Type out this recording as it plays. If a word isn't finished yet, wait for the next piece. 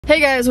Hey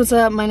guys, what's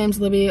up? My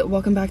name's Libby.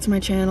 Welcome back to my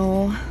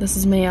channel. This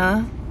is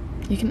Mia.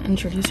 You can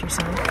introduce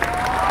yourself.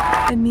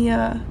 I'm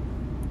Mia.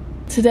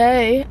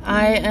 Today,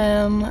 I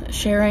am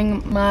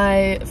sharing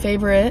my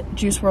favorite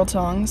juicewrld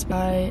songs.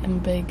 I am a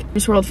big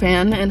juicewrld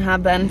fan and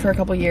have been for a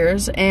couple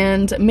years.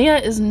 And Mia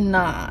is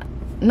not.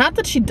 Not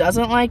that she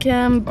doesn't like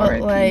him,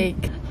 but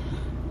like,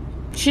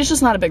 she's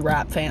just not a big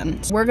rap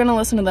fan. So we're gonna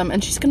listen to them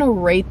and she's gonna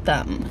rate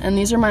them. And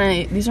these are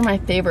my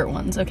favorite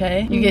ones,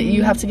 okay?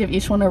 You have to give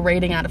each one a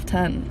rating out of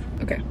 10.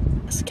 Okay.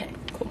 Okay,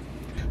 cool.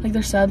 Like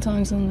there's sad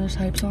songs and there's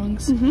hype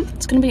songs.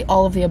 It's gonna be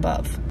all of the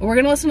above. We're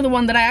gonna listen to the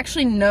one that I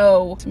actually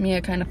know Mia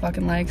kind of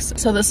fucking likes.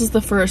 So this is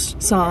the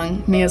first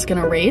song Mia's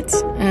gonna rate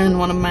and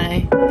one of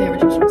my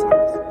favorite juicewrld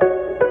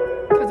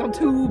songs. Cause I'm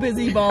too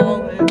busy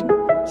balling,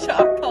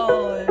 shot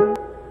calling.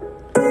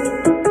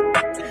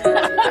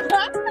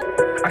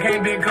 I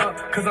can't pick up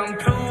cause I'm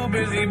too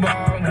busy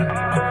balling,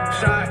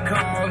 shot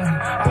calling.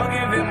 I'll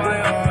give it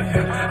my all,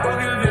 yeah. I'll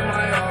give it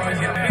my all,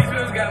 yeah. These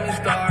girls got me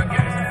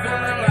stargazing,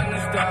 feeling like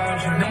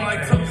nostalgia. I'm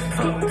like, tuck,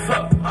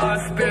 I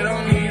spit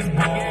on these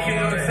balls. He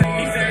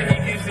said he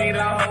can see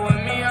the hoe in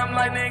me. I'm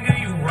like, nigga,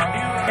 you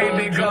wrong. Can't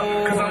pick up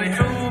cause I'm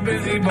too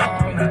busy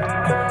balling,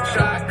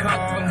 shot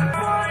calling.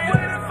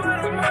 Waiting for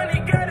the money,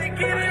 gotta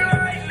get it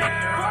right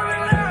now.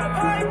 Rolling out,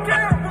 pipe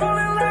down,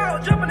 rolling loud,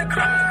 jump in the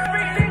crowd.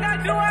 Everything I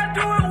do it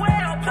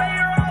well. Play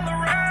her all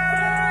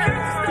around.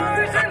 Count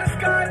the stars in the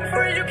sky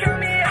before you count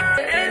me out.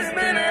 It's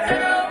been a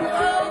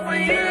hell of a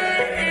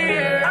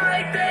year. I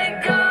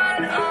thank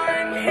God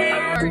I'm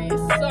here.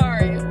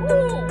 Sorry.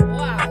 Ooh,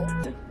 wow.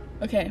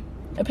 Okay,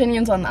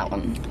 opinions on that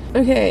one.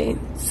 Okay,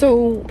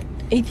 so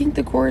I think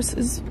the chorus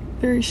is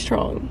very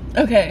strong.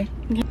 Okay.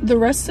 The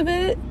rest of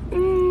it,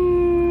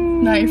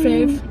 Not your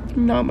fave?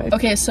 not my.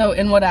 Okay, so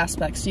in what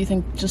aspects? Do you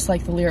think just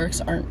like the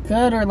lyrics aren't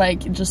good or like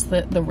just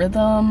the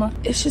rhythm?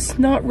 It's just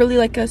not really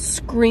like a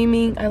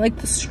screaming. I like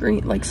the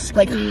scream, like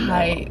Hype.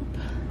 out.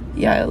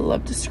 Yeah, I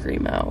love to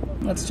scream out.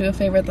 Let's do a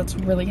favorite that's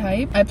really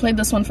hype. I played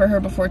this one for her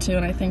before too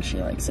and I think she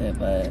likes it,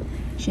 but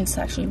she needs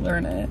to actually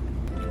learn it.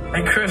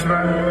 Hey Chris,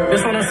 bro,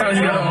 this one of the songs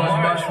you got on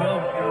my best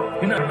flow.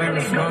 You know, baby,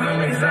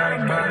 smoking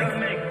exotic body.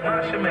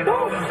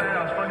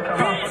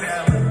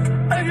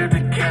 I get the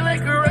kill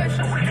like a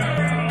Russian.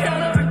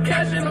 Count up the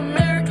cash in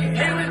American,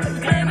 English,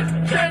 Spanish,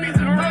 Chinese,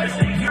 and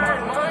Russian.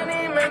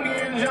 Money make me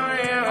enjoy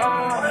it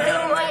all.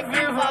 Hit like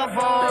FIFA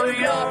for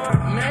you.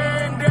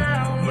 Man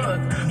down,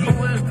 look,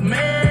 who is the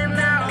man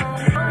now?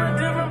 I'm a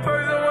different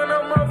person when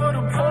I'm up for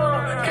the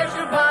poor. Catch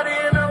your body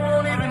and I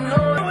won't even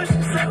know it. When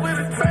she sat with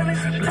a friend and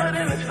she put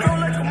in a throw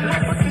like a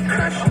motherfucking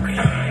crush.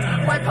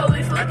 White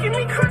police look at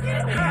me crooked. I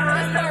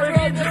start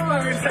getting the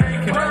first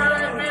tank.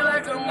 Mine be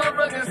like a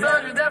motherfucking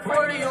soldier. That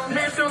 40 on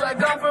me, shoot like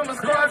I'm from a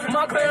squadron.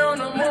 My clay on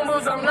the moon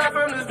moves, I'm not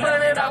from this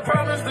planet. I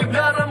promise to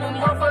God I'm a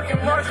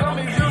motherfucking march. Call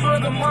me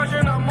Juicewrld the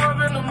Martian, I'm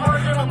Marvin the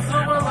Martian. I'm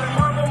super like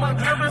Marvel, my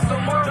drip is so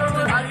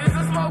marvelous. I used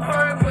to smoke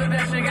perk, but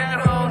that shit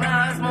got old. Now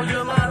I smoke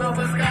gelato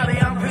with Scotty,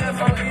 I'm pissed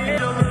funky.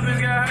 Your little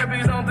bitch got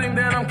herpes, don't think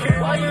that I'm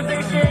kidding. Why you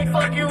think she ain't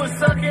fuck you with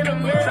sucking a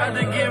man? Tried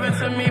to give it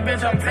to me,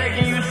 bitch, I'm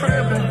taking you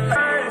tripping.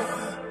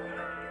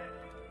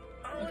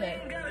 Okay,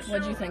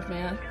 what'd you think,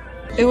 Mia?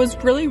 It was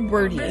really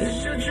wordy.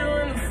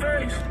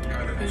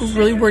 It was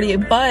really wordy,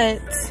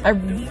 but I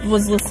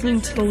was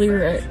listening to the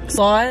lyrics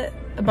a lot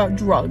about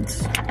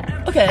drugs.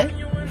 Okay,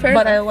 fair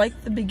But enough. I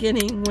like the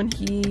beginning when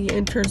he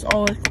enters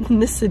all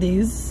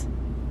ethnicities.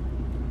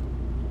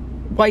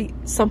 White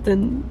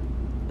something.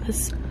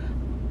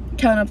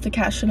 Count up the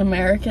cash in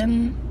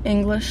American,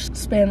 English,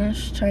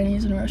 Spanish,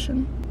 Chinese, and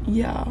Russian.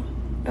 Yeah,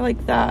 I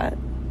like that.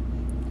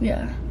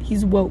 Yeah.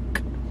 He's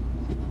woke.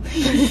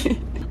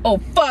 Oh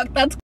fuck,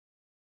 that's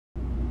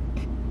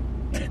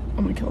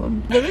I'm gonna kill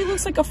him. Literally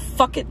looks like a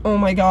fucking. Oh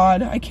my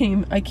god, I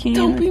can't.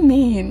 Don't be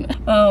mean.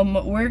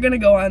 We're gonna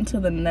go on to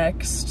the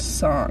next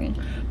song,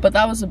 but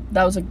that was a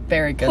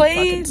very good Play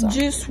fucking song.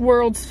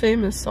 juicewrld's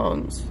famous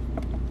songs.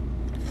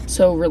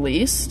 So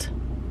Released.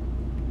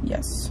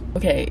 Yes.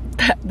 Okay,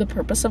 the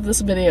purpose of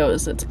this video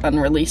is it's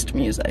unreleased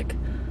music.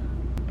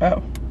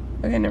 Oh.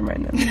 Okay, never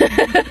mind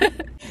then.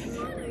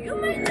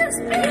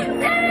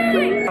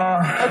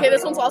 Okay,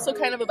 this one's also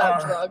kind of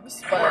about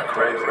drugs, but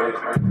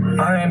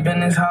I ain't been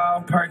this high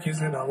off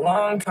Perkins in a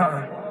long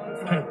time.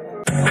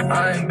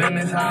 I ain't been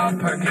this high off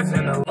Perkins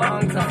in a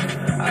long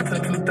time. I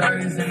took 2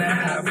 30s and a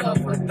half off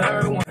a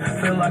third one.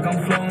 Feel like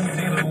I'm floating,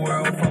 see the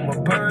world from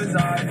a bird's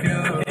eye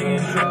view.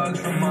 These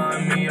drugs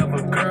remind me of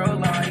a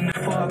girl I knew.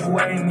 Fuck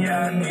waiting,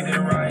 yeah, I need it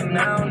right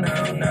now.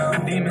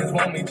 Demons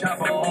want me,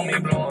 chopper on me,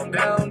 blow them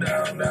down.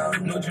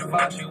 New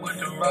Givenchy with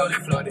the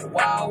rollie flooded,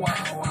 wow.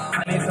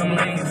 I need some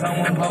lean,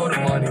 someone pull the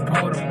money.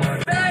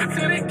 Back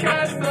to the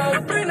cash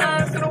flow, 3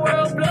 9s to the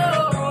world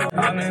blow.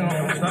 I've been on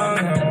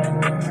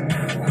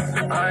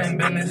some. I ain't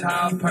been this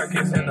high off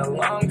Perkins in a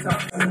long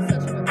time.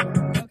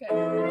 okay.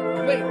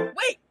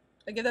 Wait.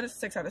 I give that a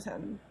 6 out of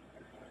 10.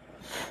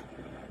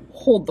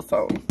 Hold the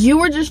phone. You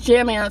were just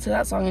jamming out to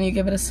that song and you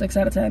give it a 6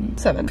 out of 10.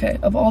 7. Okay,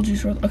 of all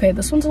juicewrld. Okay,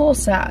 this one's a little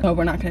sad. No,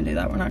 we're not gonna do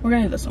that. We're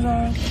gonna do this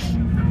one.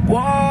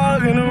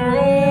 Walk in the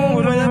room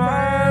with a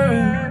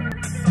burn.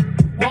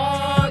 Walk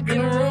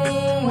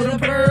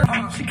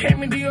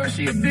Carmen Dior,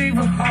 she a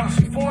diva.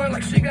 She foreign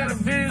like she got a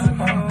visa.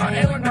 I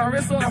ain't like my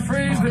wrist, so I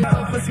freeze it.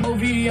 Pussy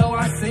OVO,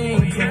 I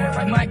sing.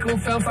 Like Michael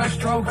Phelps, I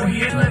stroke her.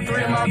 She let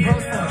 3 of my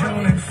bros for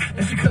Jonas.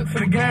 And she cook for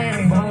the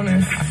gang.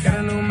 Bonus. Got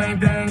a new main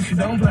thing, she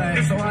don't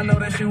play. So I know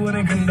that she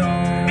wouldn't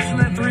condone. She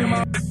let 3 of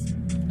my...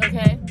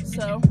 Okay,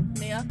 so,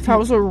 Mia? If I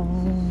was a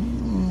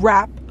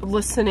rap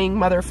listening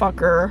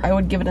motherfucker, I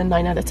would give it a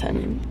 9 out of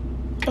 10.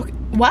 Okay.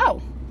 Wow.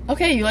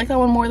 Okay, you like that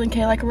one more than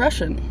K Like a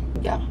Russian?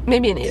 Yeah,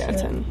 maybe an 8 out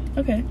of 10.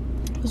 Okay.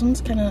 This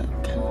one's kind of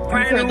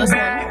Brand new this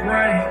bag one.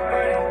 running.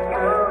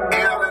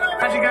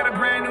 I just got a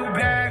brand new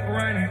bag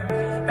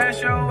running.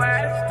 That's your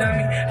ass,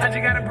 dummy. I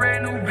just got a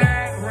brand new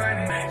bag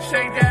running.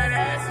 Shake that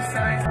ass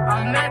inside.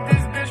 I met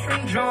this bitch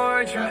from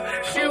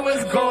Georgia. She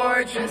was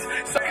gorgeous.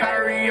 So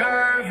Kyrie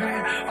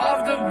Irving.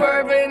 Off the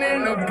bourbon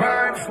in the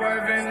burb.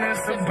 Swerving in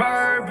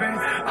suburban.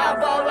 I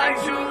ball like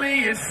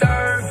Julius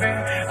serving.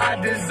 I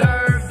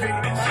deserve it.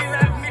 She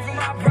left me for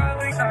my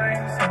brother's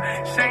side. So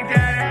shake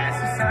that ass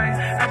inside.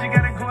 I just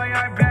got a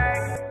Goyard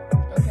bag.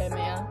 Okay,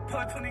 Mia.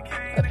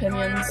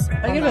 Opinions?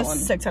 I give it a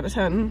 6 out of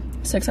 10.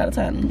 6 out of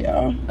 10?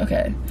 Yeah.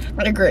 Okay.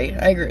 I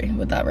agree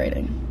with that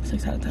rating.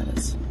 6 out of 10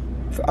 is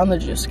on the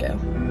juice scale.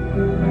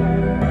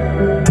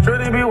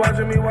 Truly be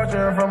watching me, watching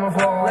her from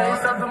afar.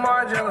 Lace up the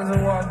margins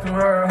and walk through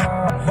her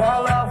heart.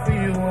 Ball out for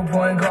you, a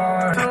point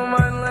guard. Too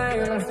much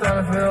lane, I'm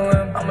starting to feel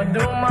him. I'ma do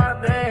my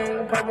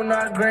thing, purple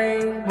not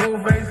green.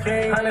 Blue face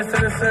king, honest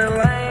to the center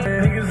lane.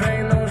 Niggas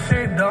ain't no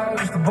shit, dog.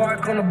 Just a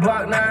bark on the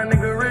block, now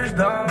nigga rich,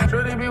 dog.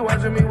 Truly be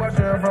watching me,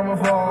 watching her from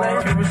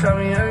afar. Cupid shot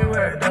me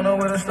everywhere, don't know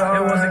where to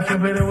start. It wasn't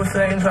Cupid, it was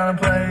Satan trying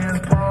to play his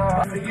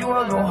part. For you,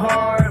 I go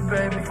hard,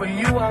 baby. For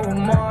you, I will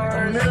march.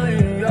 A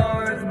million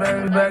yards,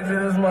 baby. Back to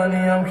this money,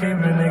 I'm keeping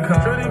it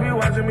calm. Truly be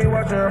watching me,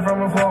 watching her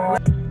from afar.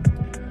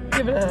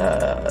 Give it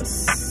a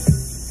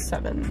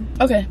 7.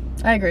 Okay,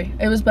 I agree.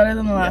 It was better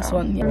than the last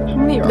one. Yeah. How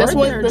many This are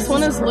one, there? this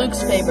one is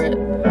Luke's favorite.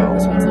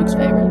 This one's Luke's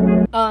favorite.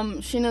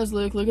 She knows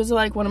Luke. Luke is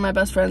like one of my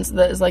best friends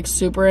that is like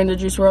super into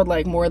Juice WRLD,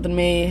 like more than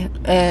me,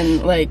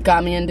 and like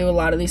got me into a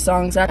lot of these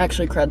songs.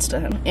 Actually, creds to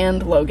him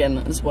and Logan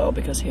as well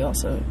because he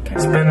also.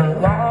 It's been a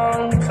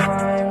long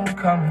time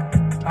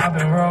coming. I've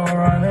been road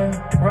running,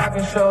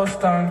 rocking show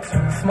stunts,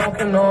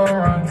 smoking on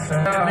runs,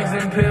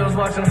 mixing pills,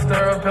 watching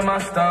stir up in my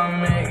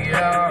stomach,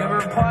 yeah. Give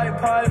her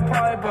pipe,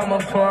 I'm a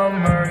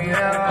plumber,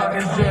 yeah.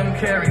 Like it's Jim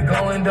Carrey,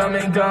 going dumb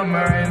and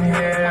dumber in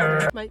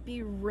here. Might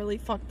be really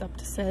fucked up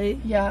to say.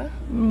 Yeah.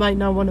 Might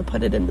not want to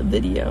put it in the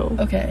video.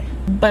 Okay.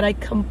 But I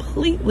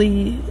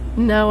completely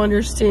now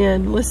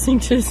understand,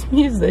 listening to his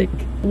music,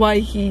 why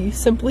he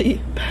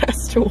simply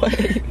passed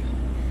away.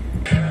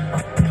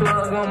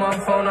 Plug on my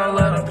phone, I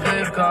let her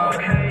pick up.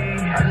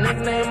 I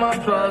nickname my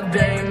plug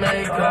Dame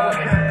Makeup.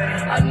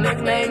 I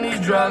nickname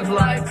these drugs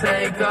like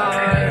Take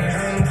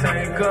Us.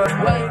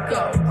 Wake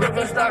up,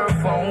 gripping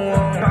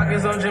styrofoam.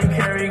 Pockets on Jim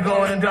Carrey,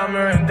 going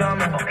dumber and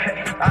dumber.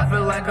 I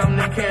feel like I'm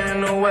Nick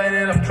Cannon the way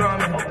that I'm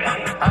drumming.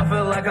 I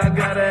feel like I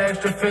got an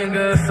extra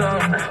finger or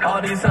something.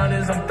 All these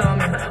hundreds I'm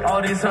thumbing.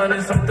 All these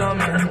hundreds I'm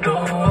thumbing.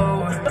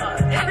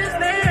 It is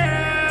there.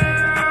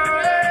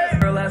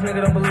 Real ass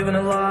nigga don't believe in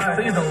a lie.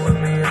 Please don't look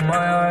me in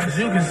my eyes.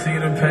 You can see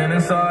the pain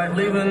inside.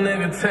 Leave a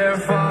nigga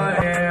terrified.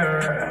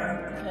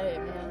 Okay,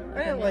 man. I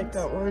didn't like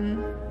that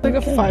one. Like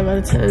a 5 out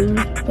of 10.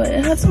 But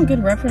it had some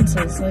good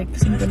references, like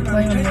some good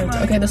play on words.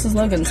 Okay, this is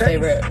Logan's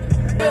favorite.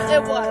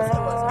 It was.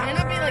 It may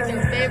not be like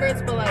their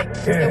favorites, but like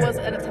it was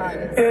at a time.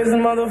 Is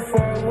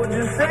motherfucker, would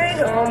you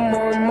say I'm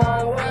on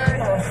my way?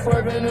 I'm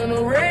swerving in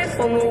the race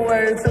on the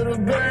way to the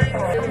bank.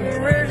 I'm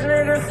a rich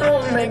nigga, so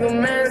I make a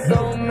man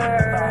so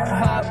mad.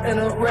 Hop in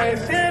a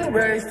race, then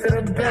race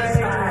to the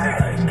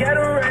bank. Get a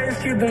race,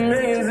 keep the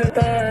millions in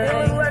things.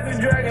 Look like a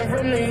dragon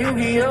from the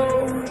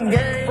Yu-Gi-Oh!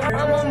 Game.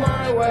 I'm on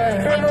my way.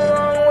 Came a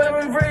long way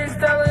from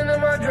freestyling in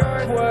my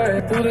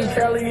driveway. Through the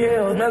Cali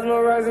Hills,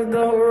 mesmerizing the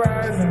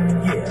horizon.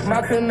 Yeah,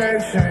 my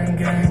connection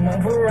game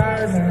on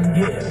Verizon.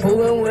 Yeah,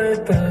 fooling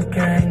with the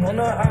gang on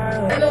the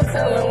island. Ain't no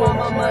telling why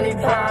my money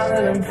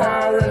piling and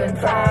piling and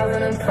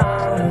piling and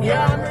piling.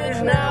 Yeah, I'm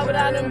rich now, but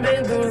I done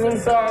been through some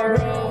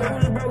sorrow. It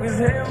was broke as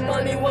hell,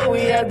 money what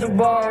we had to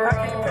borrow. I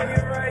can't pay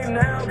you right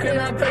now, can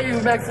I pay you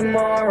back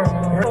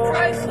tomorrow?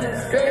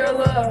 Priceless, girl, your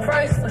love,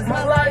 priceless.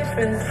 My life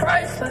is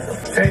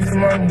priceless. Chase the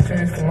money,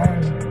 chase the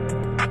money.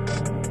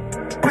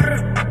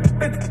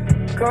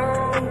 Go.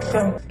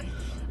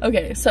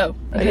 Okay, so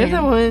I give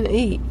that one an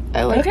 8.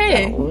 I like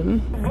that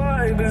one.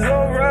 Vibe is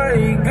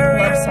alright, girl,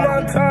 you're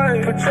my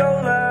type. Put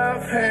your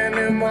left hand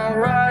in my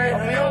right.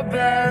 I'm your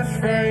best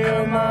friend,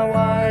 you're my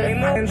wife.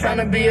 I'm trying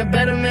to be a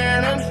better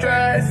man, I'm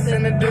stressed.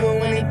 And to do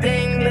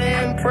anything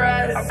to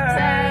impress. I'm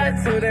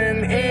tattooed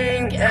in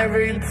ink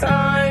every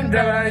time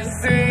that I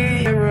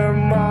see. It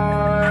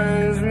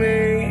reminds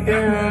me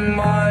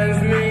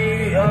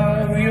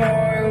of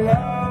your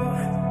love.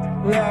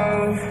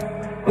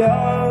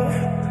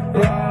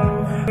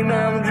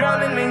 Now I'm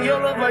drowning in your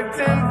love like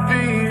 10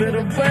 feet.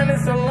 Little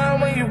planets align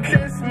when you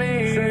kiss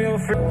me.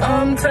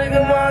 I'm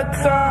taking my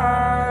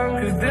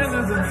time, cause this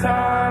is the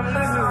time,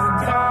 this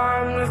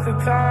is the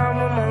time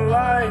of my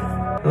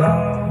life.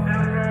 Love.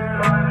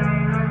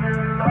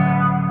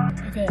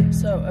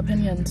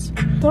 opinions.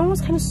 That one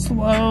was kind of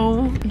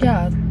slow.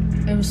 Yeah,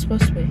 it was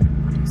supposed to be.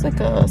 It's like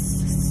a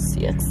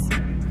 6.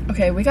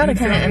 Okay, we gotta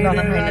kind of end on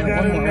a high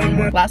note. One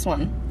more. Last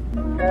one.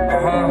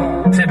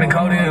 Tipping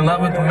Cody in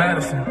love with the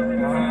medicine.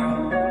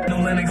 New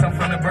Linux, I'm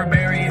from the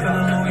Burberry. Fill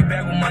a Louis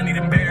bag with money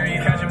to bury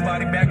it. Catch your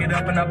body, back it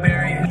up, and I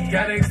bury it.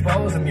 Gotta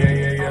expose him,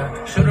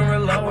 yeah. Shoot and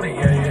reload it,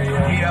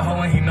 yeah. He a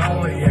hoe and he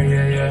know it,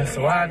 yeah.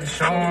 So I had to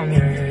show him,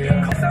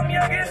 yeah. Come tell me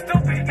I get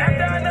stupid.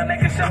 After I done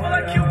make a shuffle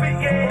like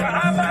Cupid, yeah.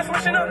 My iPod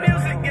switching up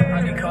music, yeah.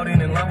 I get Cody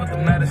in love with the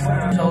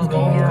medicine. Toes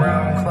go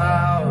around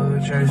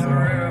clouds, chasing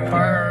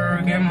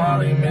Perk and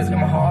Molly, missing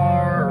my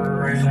heart.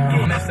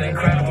 Mr.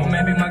 Incredible,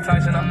 maybe Mike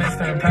Tyson, I'm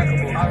Mr.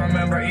 Impeccable. I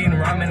remember eating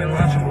ramen and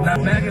Lunchable.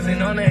 Not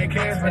magazine on there,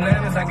 carrots,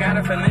 bananas. I got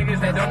it for niggas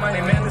that don't mind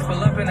their manners.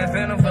 Pull up in that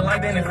phantom, feel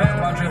like they in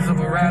family. My trip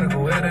super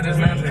radical, it is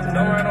dismantle. Don't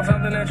ride on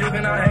something that you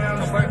cannot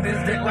handle. Spark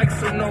this dick like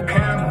soup, no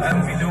camera.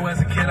 As we do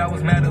as a kid, I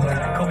was meddling.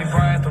 Kobe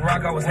Bryant, The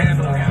Rock, I was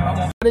handling.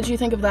 What did you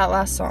think of that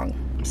last song?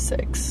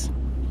 6.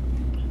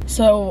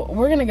 So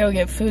we're gonna go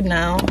get food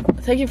now.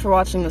 Thank you for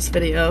watching this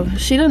video.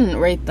 She didn't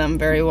rate them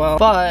very well,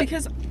 but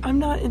Because I'm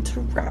not into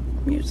rap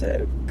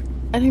music.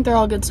 I think they're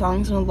all good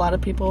songs, and a lot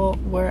of people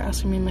were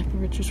asking me my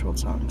favorite Juice WRLD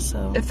songs,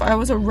 so If I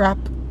was a rap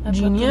I put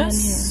them in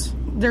genius,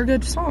 they're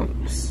good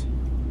songs.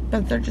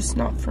 But they're just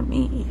not for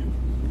me.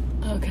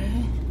 okay,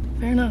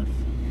 fair enough.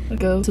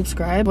 Go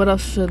subscribe. What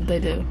else should they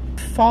do?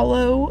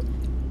 Follow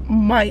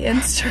my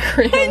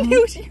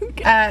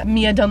Instagram at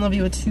Mia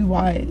Dunleavy with 2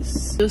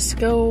 Y's. Just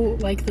go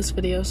like this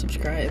video,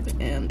 subscribe,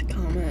 and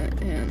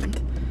comment,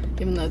 and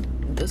even though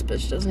this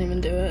bitch doesn't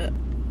even do it.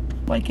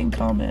 Like and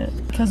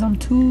comment, because I'm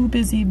too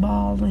busy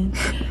balling,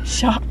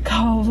 shot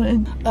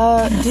calling.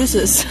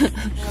 Deuces.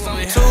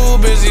 I'm too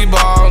busy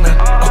balling,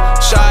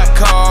 shot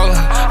calling.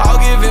 I'll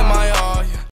give it my all.